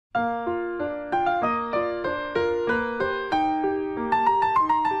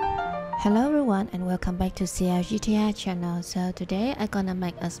Hello everyone and welcome back to CLGTart channel. So today I'm gonna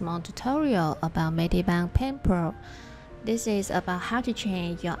make a small tutorial about Medibang Paint Pro. This is about how to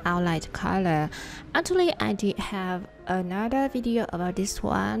change your outline color. Actually, I did have another video about this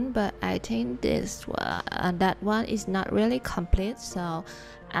one, but I think that one is not really complete, so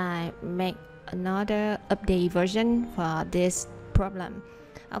I make another update version for this problem.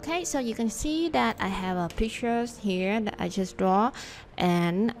 Okay, so you can see that I have a pictures here that I just draw,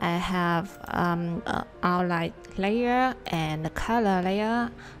 and I have outline layer and the color layer.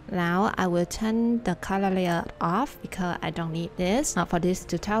 Now I will turn the color layer off because I don't need this for this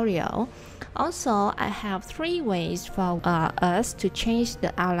tutorial. Also, I have 3 ways for us to change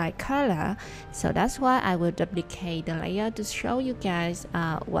the outline color, so that's why I will duplicate the layer to show you guys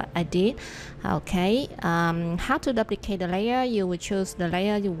what I did. Okay, how to duplicate the layer? You will choose the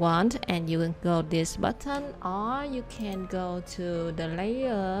layer you want and you will go this button, or you can go to the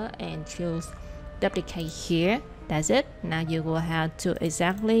layer and choose duplicate here. That's it. Now you will have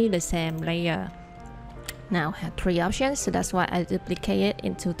exactly the same layer. Now I have 3 options, so that's why I duplicate it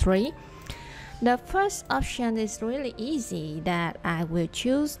into 3. The first option is really easy, that I will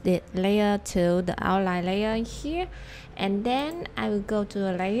choose the layer to the outline layer here, and then I will go to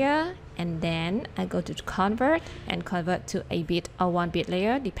a layer, and then I go to convert and convert to a bit or 1 bit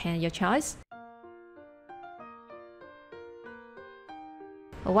layer, depend your choice.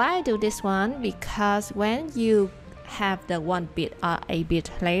 Why I do this one? Because when you have the 1 bit or a bit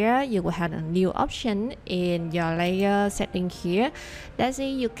layer, you will have a new option in your layer setting here. That's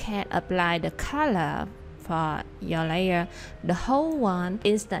it, you can apply the color for your layer, the whole one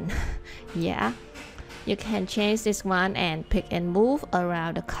instant. Yeah, you can change this one and pick and move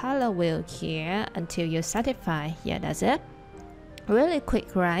around the color wheel here until you're satisfied. Yeah, that's it. Really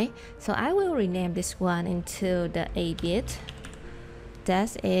quick, right? So I will rename this one into the a bit.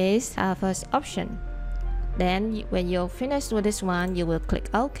 That is our first option. Then when you're finished with this one, you will click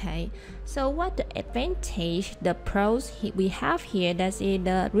OK. So what the advantage, the pros we have here, that's it,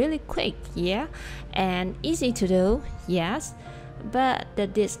 really quick, yeah, and easy to do, yes. But the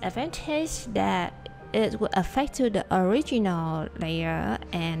disadvantage that it will affect to the original layer,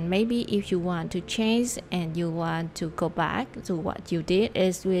 and maybe if you want to change and you want to go back to what you did,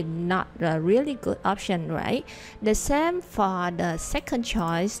 is really not a really good option, right? The same for the second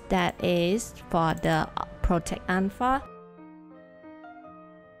choice, that is for the Protect Alpha.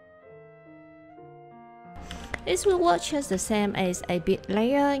 This will work just the same as a bit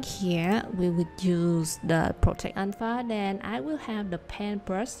layer. Here we will use the Protect Alpha, then I will have the paint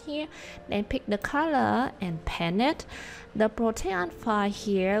brush here, then pick the color and paint it. The Protect Alpha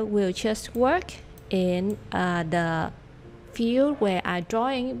here will just work in the field where I'm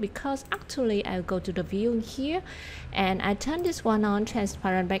drawing, because actually I'll go to the view here and I turn this one on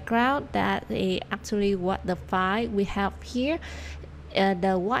transparent background. That is actually what the file we have here.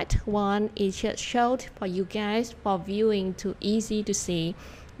 The white one is just showed for you guys for viewing, too easy to see,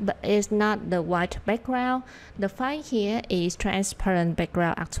 but it's not the white background. The file here is transparent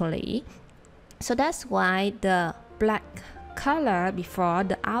background actually, so that's why the black color before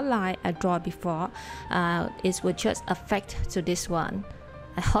the outline I draw before it will just affect to this one.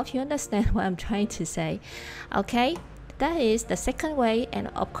 I hope you understand what I'm trying to say. Okay, that is the second way, and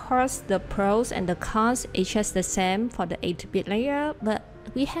of course the pros and the cons is just the same for the 8-bit layer, but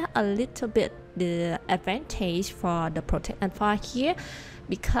we have a little bit the advantage for the Protect Alpha here,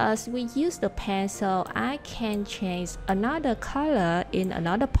 because we use the pen, so I can change another color in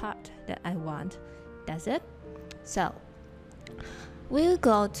another part that I want. That's it. So we'll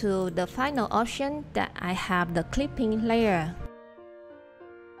go to the final option, that I have the clipping layer.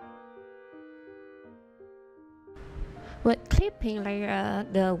 With clipping layer,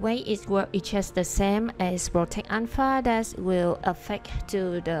 the way it works is just the same as Protect Alpha. That will affect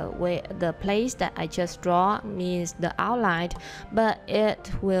to the place that I just draw, means the outline, but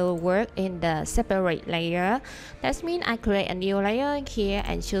it will work in the separate layer. That means I create a new layer here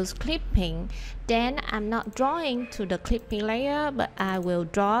and choose clipping. Then I'm not drawing to the clipping layer, but I will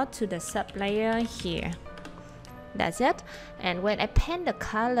draw to the sub layer here. That's it. And when I paint the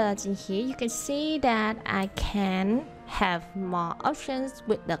colors in here, you can see that I can have more options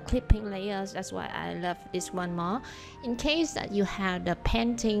with the clipping layers. That's why I love this one more. In case that you have the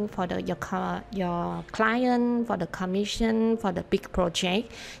painting for your client, for the commission, for the big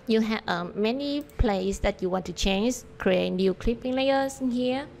project, you have many places that you want to change, create new clipping layers in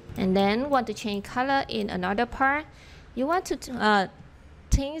here, and then want to change color in another part. You want to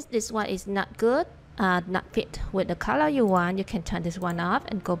think this one is not good, not fit with the color you want, you can turn this one off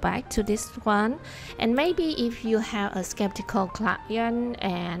and go back to this one. And maybe if you have a skeptical client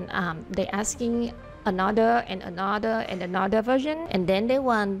and they're asking another and another and another version, and then they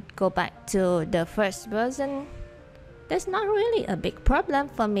want to go back to the first version, that's not really a big problem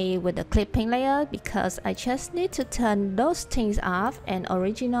for me with the clipping layer, because I just need to turn those things off and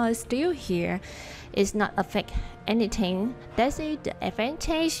original is still here. It's not affect anything. That is the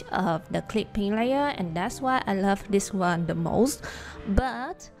advantage of the clipping layer, and that's why I love this one the most.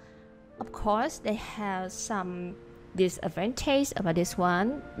 But of course they have some disadvantage about this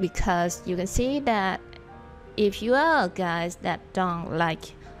one, because you can see that if you are guys that don't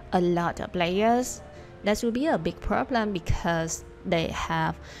like a lot of layers, that will be a big problem, because you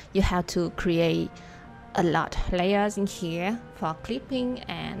have to create a lot of layers in here for clipping,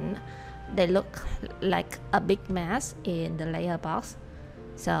 and they look like a big mess in the layer box.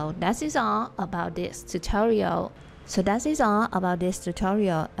 So that is all about this tutorial. I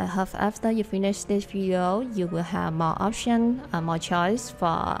hope after you finish this video, you will have more options, more choice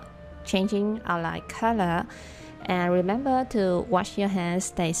for changing outline color. And remember to wash your hands,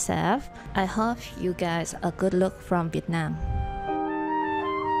 stay safe. I hope you guys a good look from Vietnam.